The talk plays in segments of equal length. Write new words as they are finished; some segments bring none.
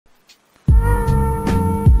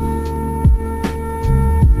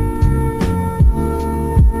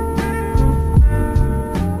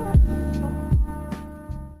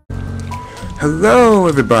Hello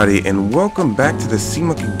everybody and welcome back to the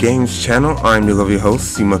Monkey Games channel. I'm your lovely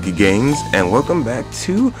host, Monkey Games, and welcome back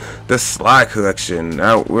to the Sly collection.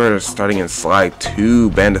 Now we're starting in Sly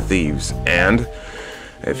 2 Band of Thieves, and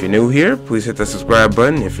if you're new here, please hit the subscribe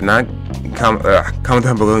button. If you're not, comment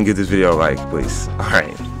down below and give this video a like, please.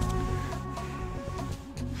 Alright.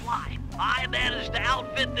 Sly, I managed to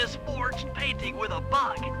outfit this forged painting with a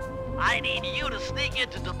bug. I need you to sneak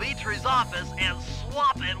into DIMITRI'S office and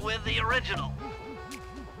swap it with the original.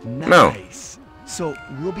 Nice. No. So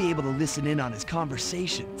we'll be able to listen in on his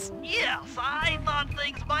conversations. Yes, I thought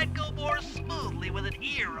things might go more smoothly with an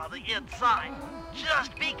ear on the inside.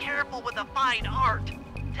 Just be careful with the fine art.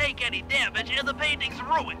 Take any damage and the painting's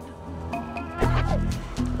ruined.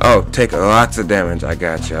 Oh, take lots of damage. I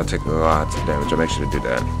got you. I'll take lots of damage. I'll make sure to do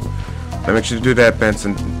that. I'll make sure to do that,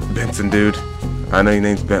 Benson dude. I know your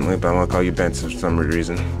name's Bentley, but I'm gonna call you Benson for some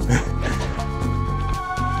reason.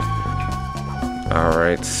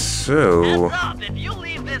 Alright, so... Heads up, if you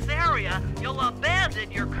leave this area, you'll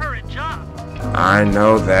abandon your current job. I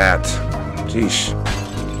know that. Jeesh.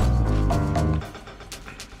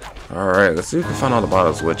 Alright, let's see if we can find all the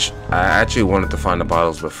bottles, which I actually wanted to find the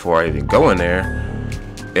bottles before I even go in there,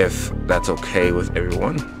 if that's okay with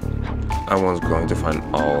everyone. I was going to find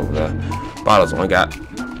all the bottles. Only got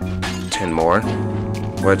 10 more,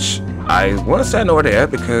 which I want to say I know where they're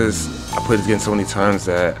at because I played this game so many times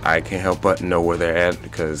that I can't help but know where they're at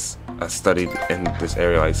because I studied in this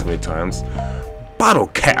area like so many times. Bottle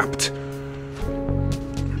capped.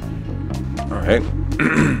 Alright.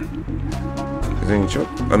 Is there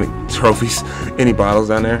any trophies? Any bottles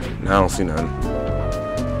down there? No, I don't see none.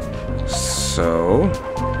 So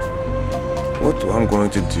what I'm going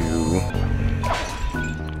to do,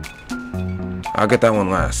 I'll get that one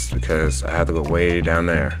last because I have to go way down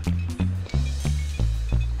there.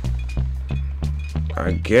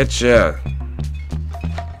 I get ya.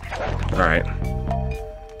 Alright.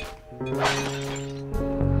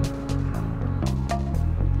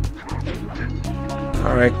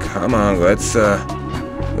 Alright, come on, let's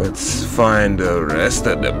find the rest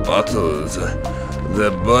of the bottles. The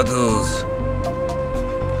bottles.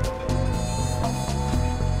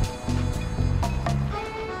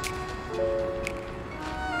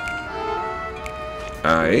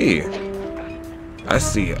 Aye. I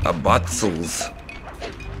see a bottles.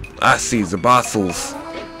 I see the bottles.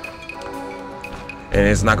 And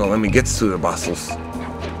it's not gonna let me get to the bottles.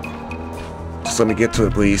 Just let me get to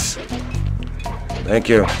it, please. Thank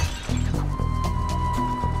you.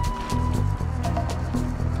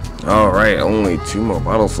 Alright, only 2 more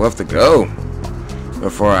bottles left to go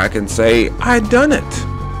before I can say I done it.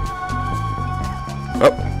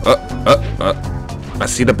 I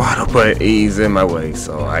see the bottle, but he's in my way,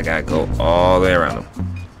 so I gotta go all the way around him.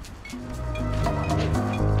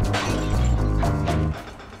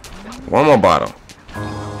 One more bottle.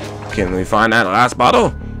 Can we find that last bottle?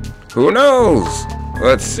 Who knows?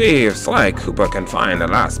 Let's see if Sly Cooper can find the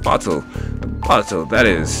last bottle. The bottle that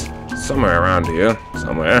is somewhere around here.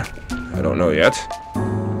 Somewhere. I don't know yet.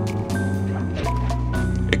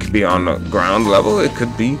 It could be on the ground level. It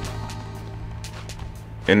could be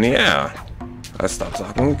in the air. I stopped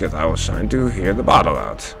talking because I was trying to hear the bottle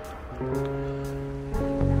out.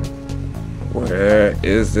 Where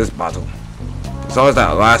is this bottle? It's always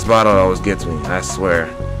that last bottle that always gets me, I swear.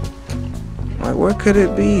 Like, where could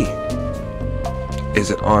it be? Is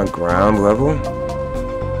it on ground level?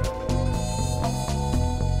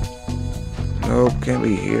 Nope, can't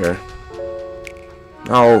be here.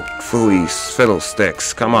 Oh, fooey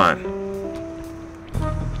fiddlesticks, come on.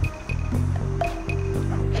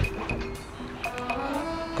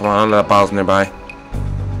 Come on, that bottle's nearby.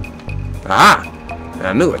 Ah!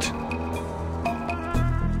 I knew it.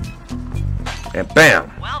 And bam!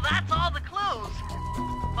 Well, that's all the clues.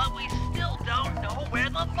 But we still don't know where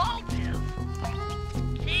the vault is.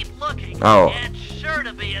 Keep looking. Oh. It's sure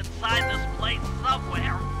to be inside this place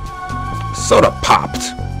somewhere. Soda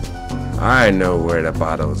popped. I know where the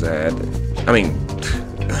bottle's at. I mean,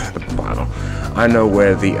 the bottle. I know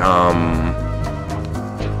where the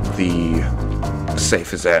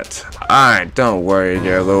safe is at. Alright, don't worry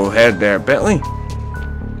your little head there, Bentley.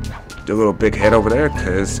 The little big head over there,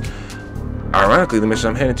 because ironically the mission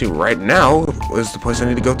I'm heading to right now is the place I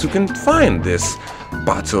need to go to can find this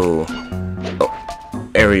bottle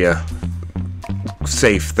area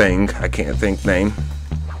safe thing. I can't think name.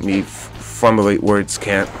 Me formulate words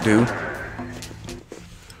can't do.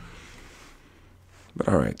 But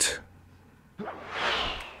alright.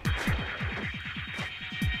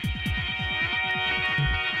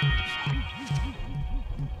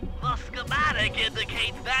 The schematic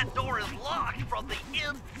indicates that door is locked from the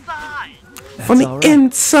inside. From the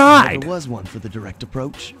inside. There was one for the direct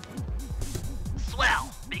approach.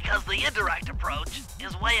 Swell, because the indirect approach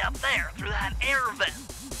is way up there through that air vent.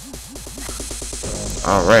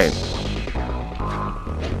 Alright.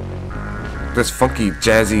 This funky,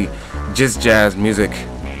 jazzy, jazz music.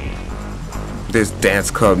 This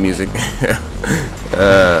dance club music.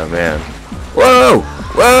 Man. Whoa!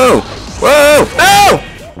 Whoa! Whoa! No!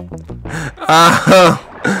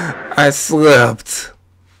 I slipped.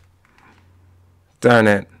 Darn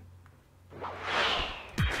it.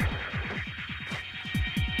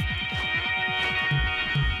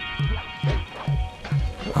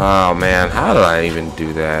 Oh man, how did I even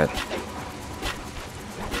do that?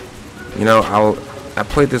 You know, I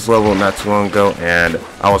played this level not too long ago and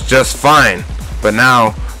I was just fine. But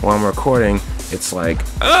now, while I'm recording, it's like,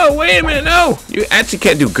 oh wait a minute, no! You actually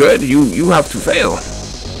can't do good, you have to fail.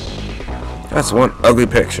 That's one ugly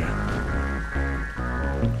picture.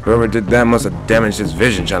 Whoever did that must have damaged his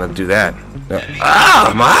vision trying to do that.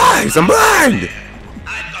 Ah, my eyes, I'm blind!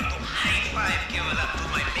 I've got to high-five give it up to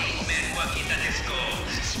my main man working the next door.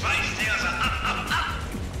 Spice tails are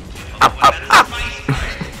up.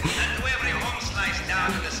 And to every home slice down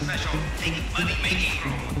to the special big money-making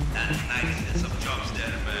room. The nicest of jobs there,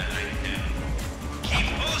 man, I tell.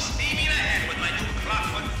 Keep full steaming ahead with my new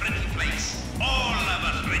clockwork friendly place. All of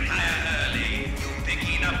us retire early. You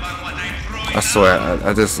picking up on what I'm throwing? I swear,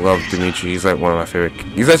 I just love Dimitri. He's like one of my favorite.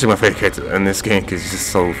 He's actually my favorite character in this game because he's just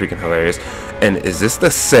so freaking hilarious. And is this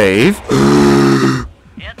the save?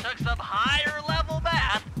 It took some higher level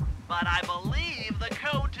math, but I believe the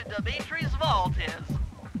code to Dimitri's vault is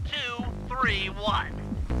 231.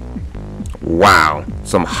 Wow,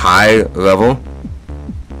 some high level.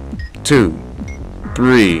 2,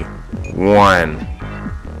 3, 1.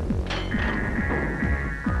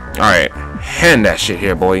 All right, hand that shit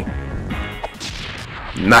here, boy.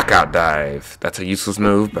 Knockout dive. That's a useless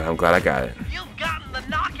move, but I'm glad I got it. You've gotten the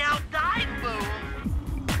knockout dive move.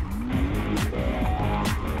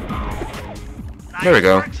 There we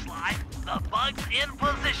go. Nice work, Sly. The bug's in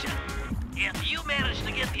position. If you manage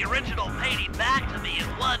to get the original painting back to me in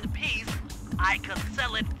one piece, I can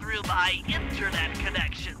sell it through my internet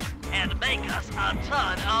connections and make us a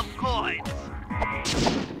ton of coins.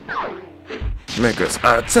 Make us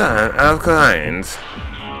a ton of coins.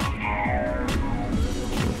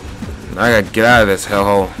 I gotta get out of this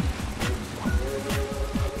hellhole.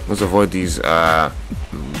 Let's avoid these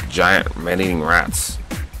giant man-eating rats.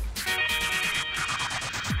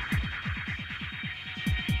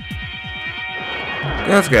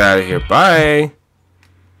 Let's get out of here. Bye.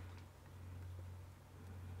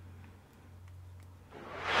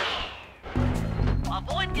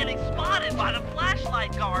 Avoid getting spotted by the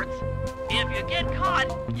flashlight guards. If you get caught,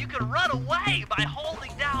 you can run away by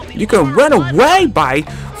holding down the You can run away by...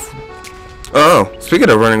 Oh, speaking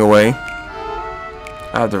of running away,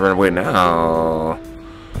 I have to run away now.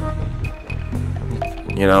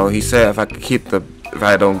 You know, he said if I could keep the... If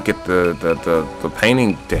I don't get the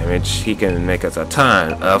painting damage, he can make us a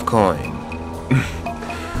ton of coin.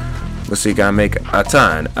 Let's see, gotta make a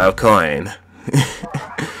ton of coin.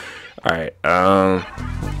 Alright, no.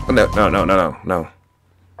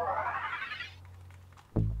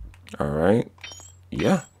 Alright.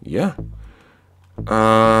 Yeah.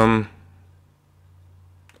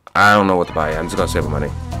 I don't know what to buy. I'm just gonna save money.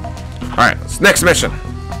 Alright, next mission.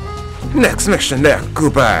 Next mission there,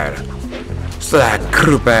 Cooper. Slack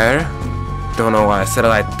Cooper. Don't know why I said it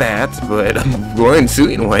like that, but I'm going to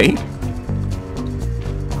anyway.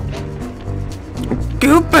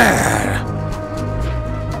 Cooper.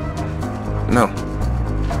 No.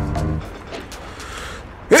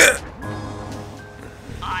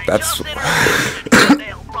 That's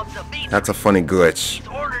that's a funny glitch. He's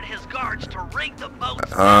ordered his guards to rig the boat.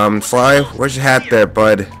 Sly, where's your hat there,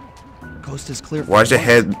 bud? Coast is clear. Why's your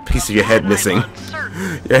head, piece of your head missing?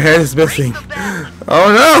 Your head is missing.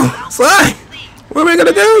 Oh no! Sly! What am I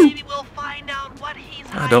gonna do?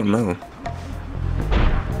 I don't know.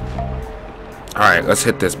 Alright, let's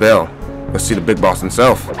hit this bell. Let's see the big boss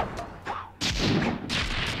himself.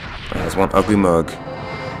 That's one ugly mug.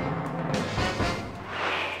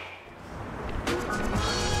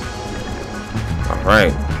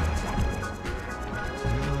 Alright.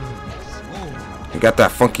 You got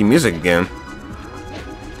that funky music again.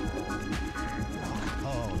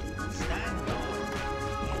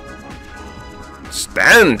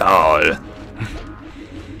 Stand tall.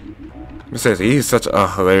 Besides, he's such a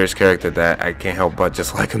hilarious character that I can't help but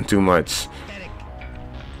just like him too much.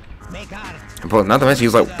 But not to mention,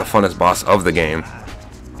 he's like the funnest boss of the game.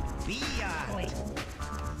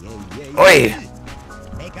 Oi!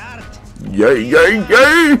 Yay, yay,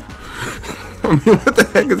 yay! I mean, what the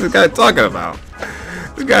heck is this guy talking about?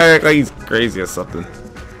 This guy act like he's crazy or something.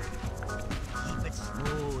 Keep it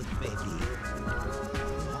smooth, baby.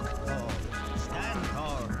 Walk tall, stand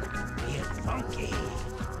tall, get funky.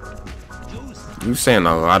 Juice. You saying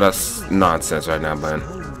a lot of nonsense right now, man.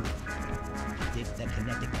 Dip the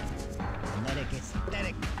kinetic. Kinetic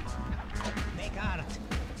aesthetic. Make art.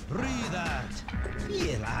 Breathe art.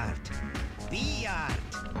 Feel art. Be art.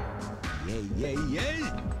 Yay, yay, yay.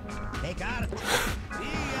 Make art. Be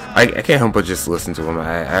art. I can't help but just listen to him.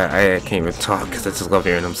 I can't even talk because I just love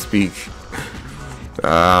hearing him speak.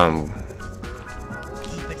 I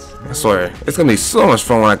swear, it's gonna be so much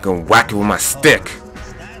fun when I can whack it with my stick.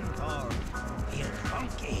 Stand tall. Feel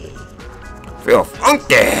funky. Feel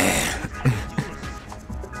funky.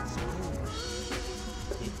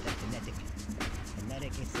 Dip the kinetic.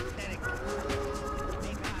 Kinetic aesthetic.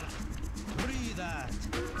 Make art. Breathe art.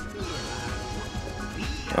 Feel art. Be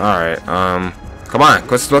art. All right, come on,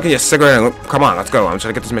 let's look at your cigarette. And come on, let's go. I'm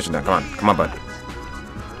trying to get this mission done. Come on, bud.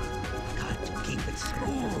 Got to keep it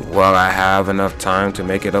smooth. Will I have enough time to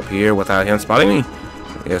make it up here without him spotting me?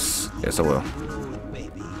 Yes, I will. Smooth,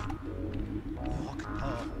 baby. Walk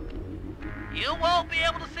tall. You won't be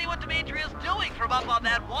able to see what Dimitri is doing from up on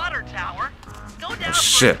that water tower. Go down for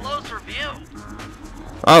shit. a closer view.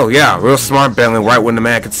 Oh yeah, real smart, Bentley. Right when the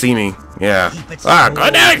man could see me. Yeah. Ah,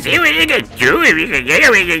 go down and see what you can do if you can get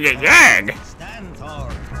it. Stand tall.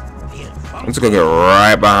 Feel I'm just gonna get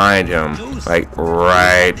right behind him, like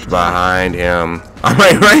right behind him. I'm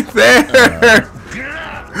right there.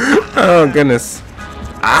 Oh goodness.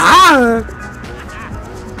 Ah!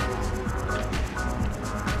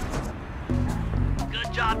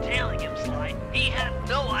 Good job tailing him, Sly. He had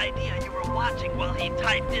no idea you were watching while he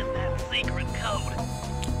typed in that secret code.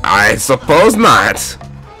 I suppose not.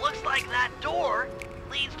 Looks like that door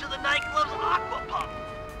leads to the nightclub's aqua pump.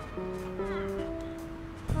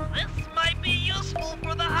 This might be useful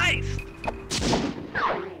for the heist.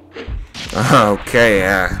 Okay,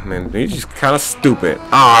 yeah, man, you're just kind of stupid.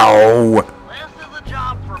 Oh! This is a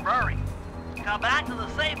job for Murray. Come back to the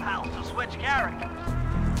safe house to switch characters.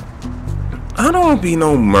 I don't want to be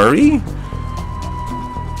no Murray.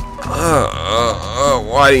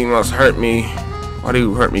 Why you must hurt me? Why do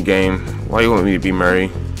you hurt me, game? Why do you want me to be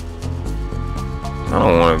Murray? I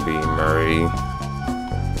don't want to be Murray.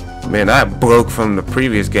 Man, that bloke from the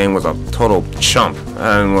previous game was a total chump.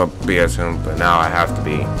 I didn't want to be as him, but now I have to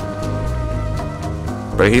be.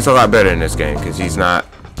 But he's a lot better in this game because he's not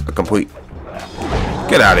a complete.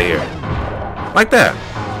 Get out of here. Like that.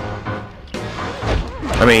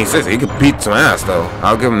 I mean, he could beat some ass though.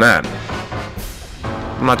 I'll give him that.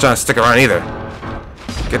 I'm not trying to stick around either.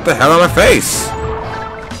 Get the hell out of my face.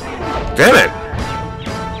 Damn it.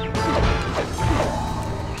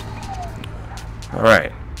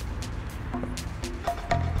 Alright.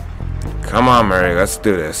 Come on, Murray. Let's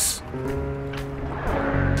do this.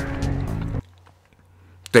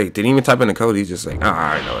 Wait, didn't even type in the code. He's just like, oh,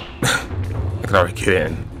 I already know it. I can already get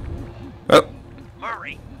in. Oh.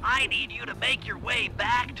 Murray, I need you to make your way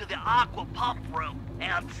back to the aqua pump room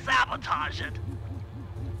and sabotage it.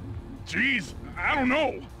 Jeez, I don't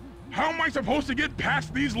know. How am I supposed to get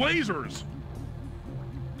past these lasers?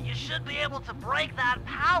 You should be able to break that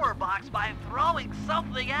power box by throwing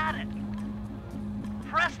something at it.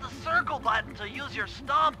 Press the circle button to use your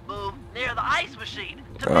stomp move near the ice machine.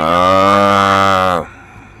 To pick up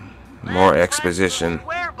more Then exposition press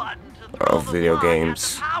the square button to throw of the video plug at the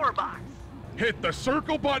games. power box. Hit the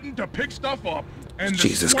circle button to pick stuff up, and the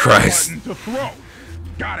Jesus square Christ. button to throw.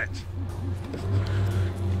 Got it.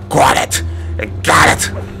 Got it! I got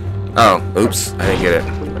it! Oh, oops. I didn't get it.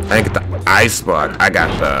 I didn't get the ice bug. I got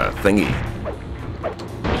the thingy.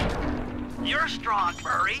 You're strong,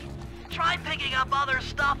 Murray. Try picking up other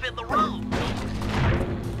stuff in the room.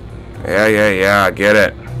 Yeah, I get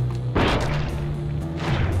it.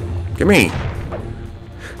 Gimme!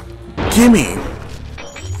 Gimme!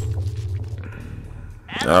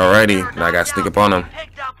 Alrighty, now I gotta sneak up on him.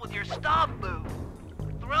 Picked up with your stomp move.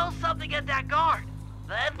 Throw something at that guard.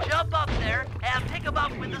 Then jump up there and pick him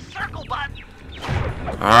up with the circle button.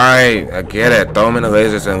 Alright, I get it. Throw him in the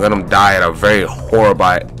lasers and let him die at a very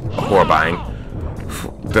horrifying.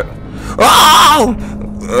 Oh!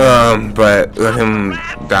 But let him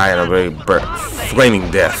die at a very flaming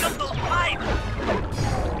death. Pick up those pipes.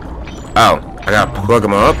 Oh, I gotta plug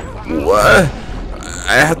him up? What?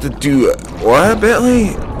 I have to do what,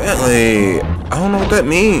 Bentley? Bentley, I don't know what that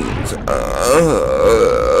means.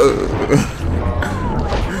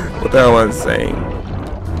 What the hell was I saying?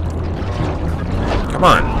 Come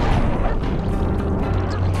on.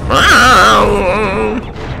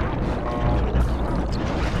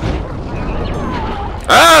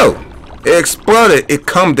 It exploded. It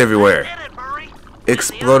cummed everywhere. Did it, Murray?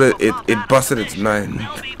 Exploded. It busted its nut.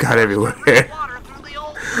 Got everywhere.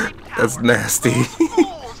 That's nasty.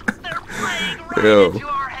 Ew.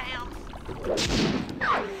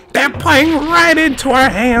 They're playing right into our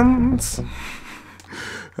hands.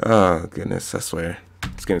 Oh goodness, I swear.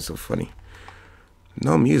 It's getting so funny.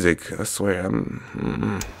 No music, I swear.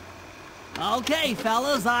 Okay,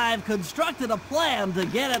 fellas, I've constructed a plan to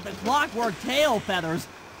get at the clockwork tail feathers.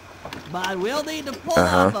 But we'll need to pull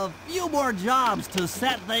off a few more jobs to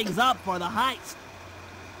set things up for the heist.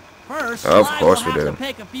 First, of course we'll we have do. to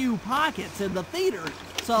pick a few pockets in the theater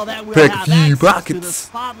so that we'll Pick a have few access to the pockets.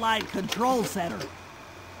 spotlight control center.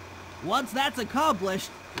 Once that's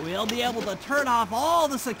accomplished, we'll be able to turn off all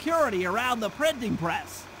the security around the printing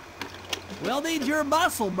press. We'll need your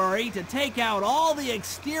muscle, Murray, to take out all the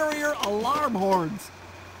exterior alarm horns.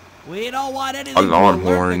 We don't want anything Alarm to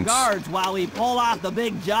alert horns. the guards while we pull off the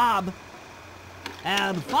big job.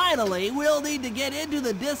 And finally, we'll need to get into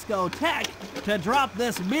the discotheque to drop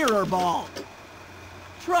this mirror ball.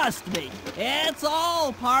 Trust me, it's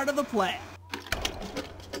all part of the plan.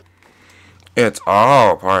 It's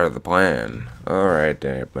all part of the plan. Alright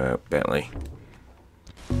there, Bentley.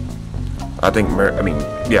 I think Murray, I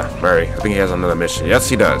think he has another mission. Yes,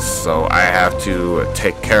 he does. So I have to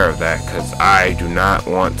take care of that because I do not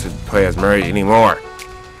want to play as Murray anymore.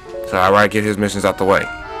 So I want to get his missions out the way.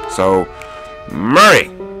 So, Murray,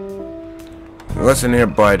 listen here,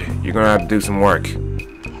 bud. You're going to have to do some work.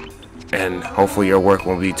 And hopefully your work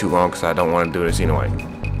won't be too long because I don't want to do this anyway.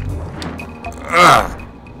 Ugh.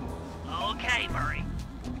 Okay, Murray.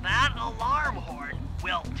 That alarm horn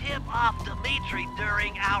will tip off Dimitri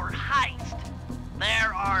during our heist.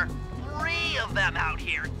 There are 3 of them out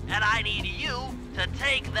here, and I need you to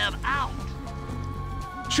take them out.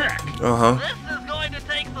 Check. This is going to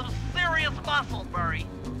take some serious muscle, Murray.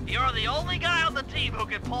 You're the only guy on the team who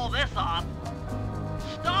can pull this off.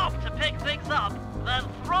 Stop to pick things up, then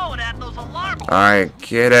throw it at those alarm horns. I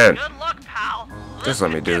get it. Good luck, pal. Just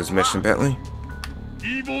let me do this mission, Bentley.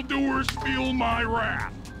 Evildoers feel my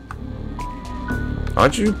wrath.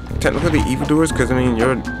 Aren't you technically the evildoers? Because, I mean,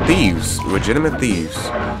 you're thieves. Legitimate thieves.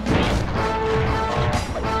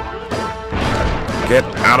 Get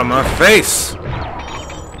out of my face!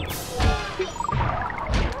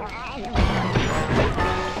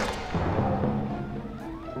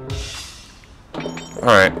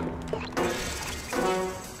 Alright.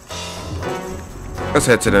 Let's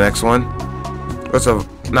head to the next one. Let's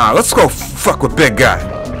go fuck with big guy.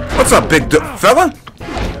 What's up, big fella?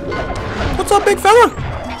 What's up, big fella?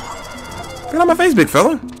 Get out my face, big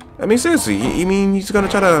fella. I mean, seriously, you mean he's gonna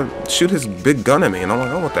try to shoot his big gun at me, and I'm like,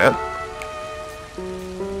 I don't want that.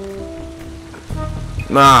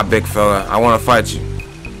 Nah, big fella, I wanna fight you.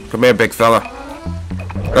 Come here, big fella.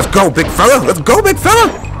 Let's go, big fella. Let's go, big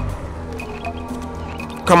fella.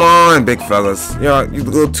 Come on, big fellas. You're a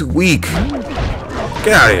little too weak.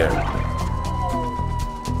 Get out of here.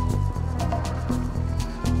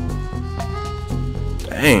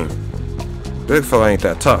 Dang. Big fella ain't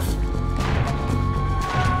that tough.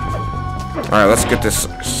 Alright, let's get this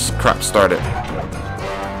crap started.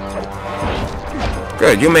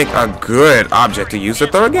 Good, you make a good object to use to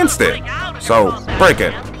throw against it. So, break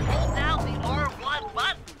it.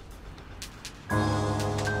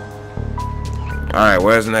 Alright,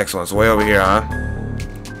 where's the next one? It's way over here, huh?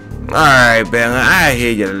 Alright, Bella, I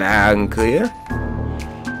hear you loud and clear.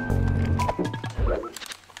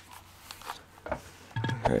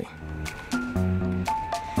 Okay.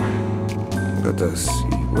 Let us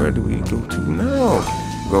see. Where do we go to now?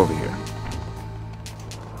 Go over here.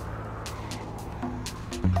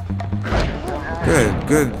 Good,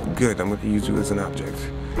 good, good. I'm going to use you as an object.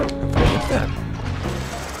 Like that.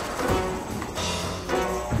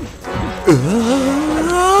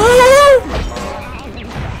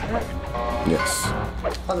 Yes.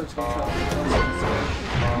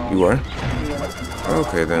 You are?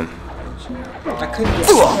 Okay then. I couldn't get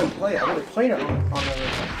him to play it. I would have played it on the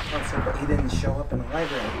console, but he didn't show up in the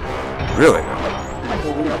library. Really?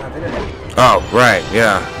 Well, we don't have internet. Oh, right.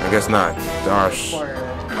 Yeah, I guess not. Gosh. The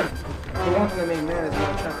one thing that made me mad is when I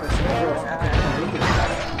tried to play Smash Bros. After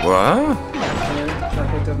the What? and then tried to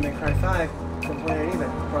play Devil May Cry 5, couldn't play it either.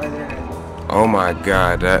 Requires internet. Oh my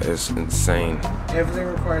god, that is insane. Everything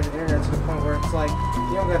requires internet to the point where it's like,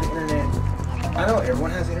 you don't got the internet. I know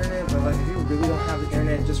everyone has the internet, but like if you really don't have the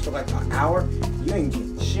internet just for like an hour, you ain't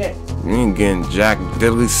getting shit. You ain't getting jack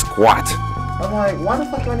diddly squat. I'm like, why the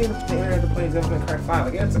fuck do I need the internet to play Devil May Cry 5? I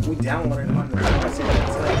guess we downloaded it on the console.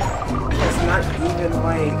 It's not even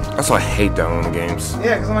like. That's why I hate downloading games.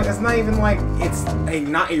 Yeah, because I'm like, it's not even like it's a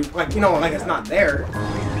not a, like, you know, like it's not there.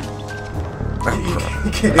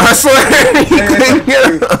 I swear. He couldn't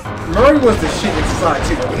get up. Murray was the shit in Slide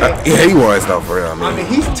 2, okay? Yeah, he was though, for real. I mean,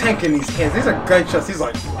 he's tanking these cans. These are gunshots. He's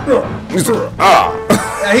like, ugh. He's like, ah.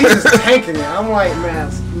 Yeah, he's just tanking it. I'm like, man,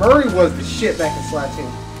 Murray was the shit back in Slide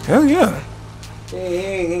 2. Hell yeah. He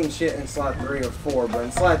ain't shit in Slide 3 or 4, but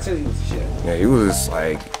in Slide 2 he was shit. Yeah, he was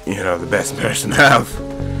like, you know, the best person to have.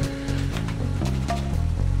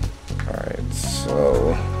 Alright,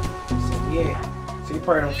 so So yeah. So you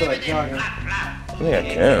probably don't feel like jogging. yeah, I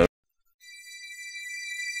can.